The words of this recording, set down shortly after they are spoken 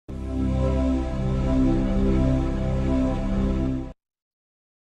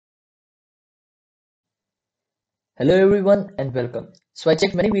Hello everyone and welcome. So I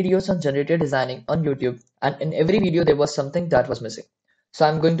checked many videos on generative designing on YouTube, and in every video there was something that was missing. So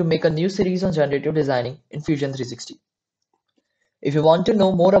I'm going to make a new series on generative designing in Fusion 360. If you want to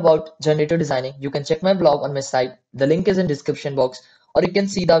know more about generative designing, you can check my blog on my site. The link is in description box, or you can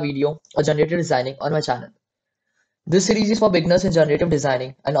see the video on generative designing on my channel. This series is for beginners in generative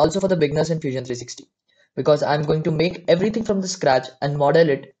designing and also for the beginners in Fusion 360 because I'm going to make everything from the scratch and model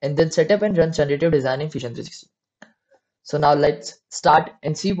it and then set up and run generative design in Fusion 360. So now let's start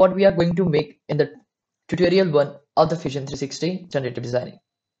and see what we are going to make in the tutorial 1 of the Fusion 360 generative designing.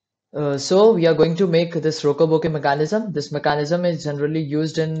 So we are going to make this Rokoboki mechanism. This mechanism is generally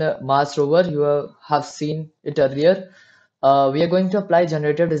used in Mars rover. You have seen it earlier. We are going to apply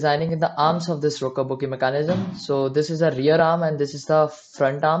generative designing in the arms of this Rokoboki mechanism. So this is a rear arm and this is the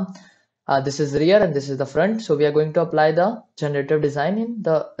front arm. This is rear and this is the front. So we are going to apply the generative design in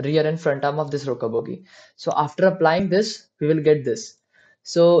the rear and front arm of this Rokoboki. So after applying this, we will get this.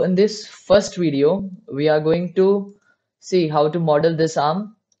 So in this first video, we are going to see how to model this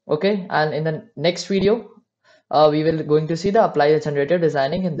arm. Okay, and in the next video, we will going to see the apply the generative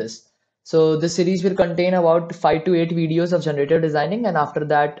designing in this. So this series will contain about 5 to 8 videos of generative designing, and after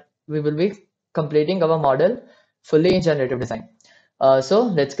that we will be completing our model fully in generative design. So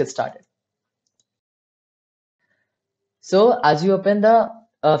let's get started. So as you open the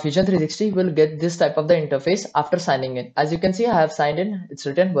Fusion 360, you will get this type of the interface after signing in. As you can see, I have signed in. It's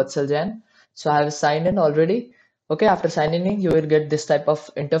written Vatsal Jain. So I have signed in already. Okay, after signing in, you will get this type of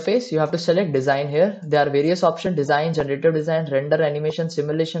interface. You have to select design here. There are various options: design, generative design, render, animation,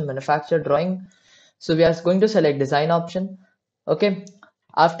 simulation, manufacture, drawing. So we are going to select design option. Okay,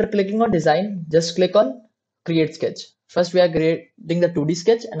 after clicking on design, just click on create sketch. First, we are creating the 2D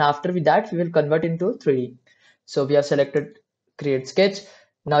sketch, and after that, we will convert into 3D. So we have selected create sketch.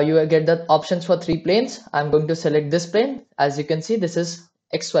 Now you will get the options for 3 planes. I'm going to select this plane. As you can see, this is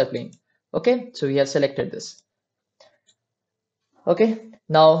XY plane. Okay, so we have selected this. Okay,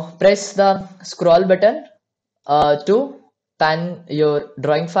 now press the scroll button to pan your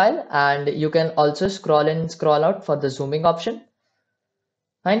drawing file, and you can also scroll in, scroll out for the zooming option.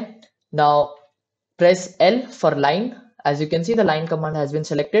 Fine. Now press L for line. As you can see, the line command has been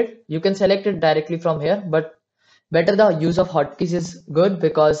selected. You can select it directly from here, but better the use of hotkeys is good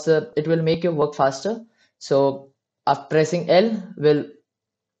because it will make your work faster. So after pressing L, we'll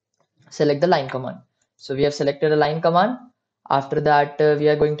select the line command. So we have selected a line command. After that, we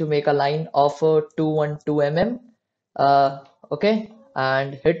are going to make a line of 212 mm. Okay,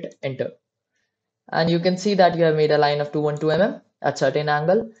 and hit enter. And you can see that you have made a line of 212 mm at certain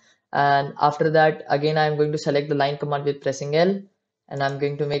angle. And after that, again, I'm going to select the line command with pressing L, and I'm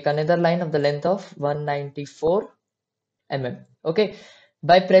going to make another line of the length of 194 mm. Okay,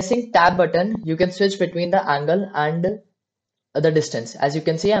 by pressing tab button, you can switch between the angle and the distance. As you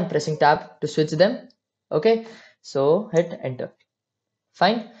can see, I'm pressing tab to switch them. Okay, so hit enter.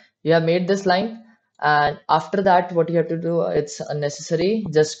 Fine, you have made this line, and after that what you have to do, it's unnecessary,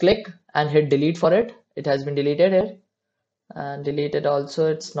 just click and hit delete for it. It has been deleted here, and deleted also,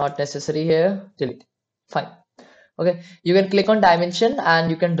 it's not necessary here, delete. Fine. Okay, you can click on dimension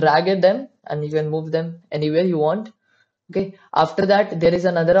and you can drag it them and you can move them anywhere you want. Okay, after that there is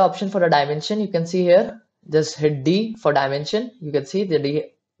another option for a dimension. You can see here, just hit D for dimension. You can see the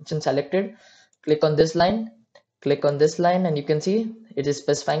dimension selected. Click on this line, click on this line, and you can see it is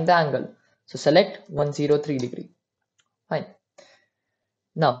specifying the angle. So select 103 degree. Fine.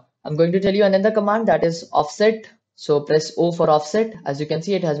 Now I'm going to tell you another command, that is offset. So press O for offset. As you can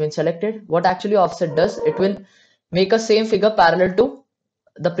see, it has been selected. What actually offset does, it will make a same figure parallel to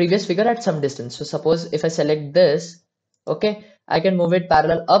the previous figure at some distance. So suppose if I select this, okay, I can move it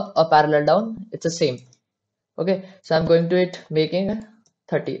parallel up or parallel down. It's the same. Okay, so I'm going to it making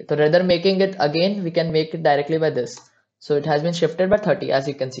 30. So rather making it again, we can make it directly by this. So it has been shifted by 30, as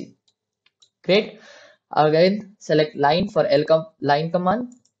you can see. Great. Again, select line for line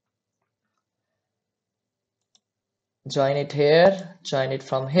command. Join it here, join it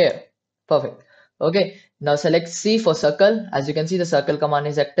from here. Perfect. Okay, now select C for circle. As you can see, the circle command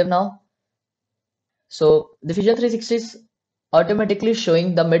is active now. So the Fusion 360 is automatically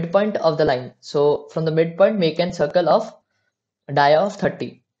showing the midpoint of the line. So from the midpoint, make a circle of dia of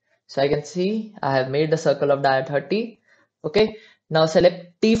 30. So I can see I have made the circle of dia 30. Okay, now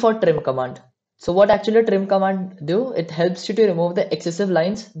select T for trim command. So what actually trim command do? It helps you to remove the excessive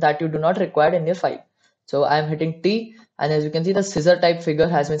lines that you do not require in your file. So I am hitting T, and as you can see, the scissor type figure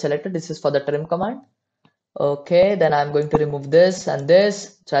has been selected. This is for the trim command. Okay, then I'm going to remove this and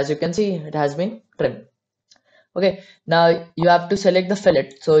this. So as you can see, it has been trimmed. Okay, now you have to select the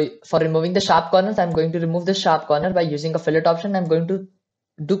fillet. So for removing the sharp corners, I'm going to remove the sharp corner by using a fillet option. I'm going to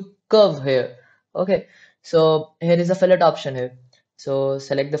do curve here. Okay, so here is a fillet option here. So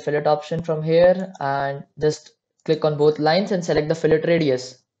select the fillet option from here and just click on both lines and select the fillet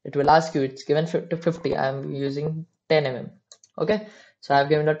radius. It will ask you, it's given to 50. I'm using 10 mm. Okay, so I've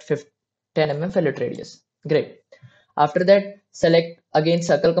given that 10 mm fillet radius. Great. After that, select again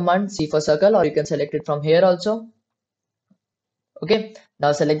circle command, C for circle, or you can select it from here also. Okay,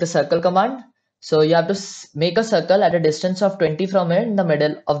 now select the circle command. So you have to make a circle at a distance of 20 from here in the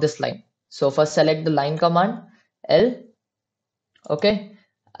middle of this line. So first select the line command, L, okay,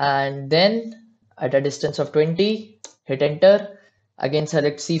 and then at a distance of 20, hit enter. Again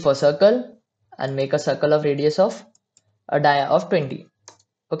select C for circle and make a circle of radius of a dia of 20.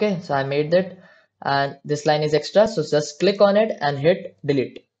 Okay, so I made that and this line is extra, so just click on it and hit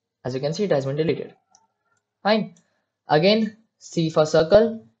delete. As you can see, it has been deleted. Fine. Again, C for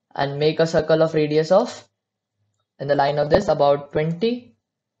circle and make a circle of radius of in the line of this about 20.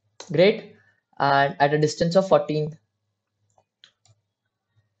 Great. And at a distance of 14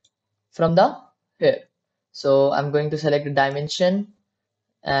 from the here. So I'm going to select the dimension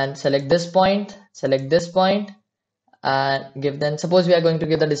and select this point and give them, suppose we are going to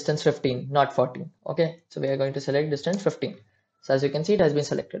give the distance 15, not 14. Okay, so we are going to select distance 15. So as you can see, it has been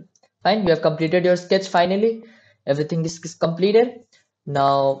selected. Fine, you have completed your sketch finally. Everything is completed.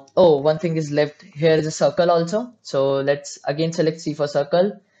 Now, oh, one thing is left. Here is a circle also. So let's again select C for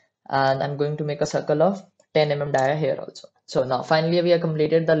circle and I'm going to make a circle of 10 mm dia here also. So now finally we have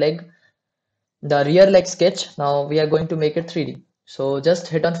completed the leg, the rear leg sketch. Now we are going to make it 3D. So just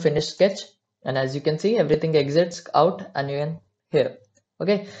hit on finish sketch and as you can see everything exits out and you can here.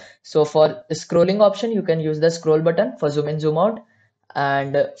 Okay, so for scrolling option you can use the scroll button for zoom in zoom out,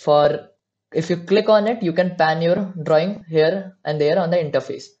 and for if you click on it you can pan your drawing here and there on the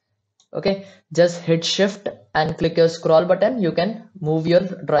interface. Okay, just hit shift and click your scroll button, you can move your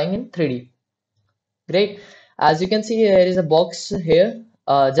drawing in 3D. Great. As you can see, here is a box here.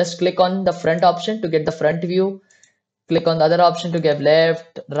 Just click on the front option to get the front view. Click on the other option to get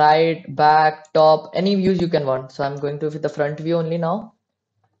left, right, back, top, any views you can want. So I'm going to with the front view only now.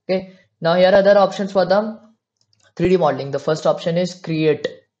 Okay. Now here are other options for the 3D modeling. The first option is create.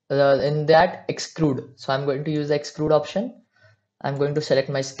 In that extrude. So I'm going to use the extrude option. I'm going to select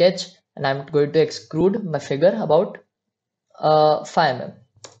my sketch and I'm going to extrude my figure about 5 mm.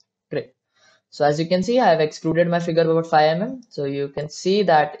 Great. So as you can see, I have extruded my figure about 5 mm. So you can see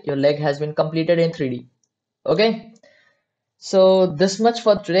that your leg has been completed in 3D. Okay. So this much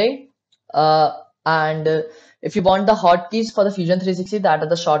for today. And if you want the hotkeys for the Fusion 360, that are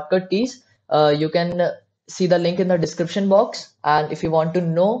the shortcut keys. You can see the link in the description box. And if you want to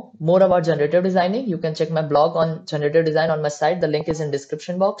know more about generative designing, you can check my blog on generative design on my site. The link is in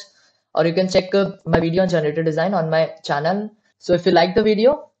description box. Or you can check my video on generative design on my channel. So if you like the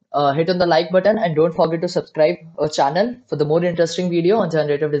video, hit on the like button and don't forget to subscribe our channel for the more interesting video on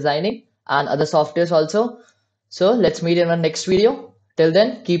generative designing and other softwares also. So let's meet in our next video. Till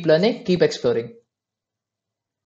then, keep learning, keep exploring.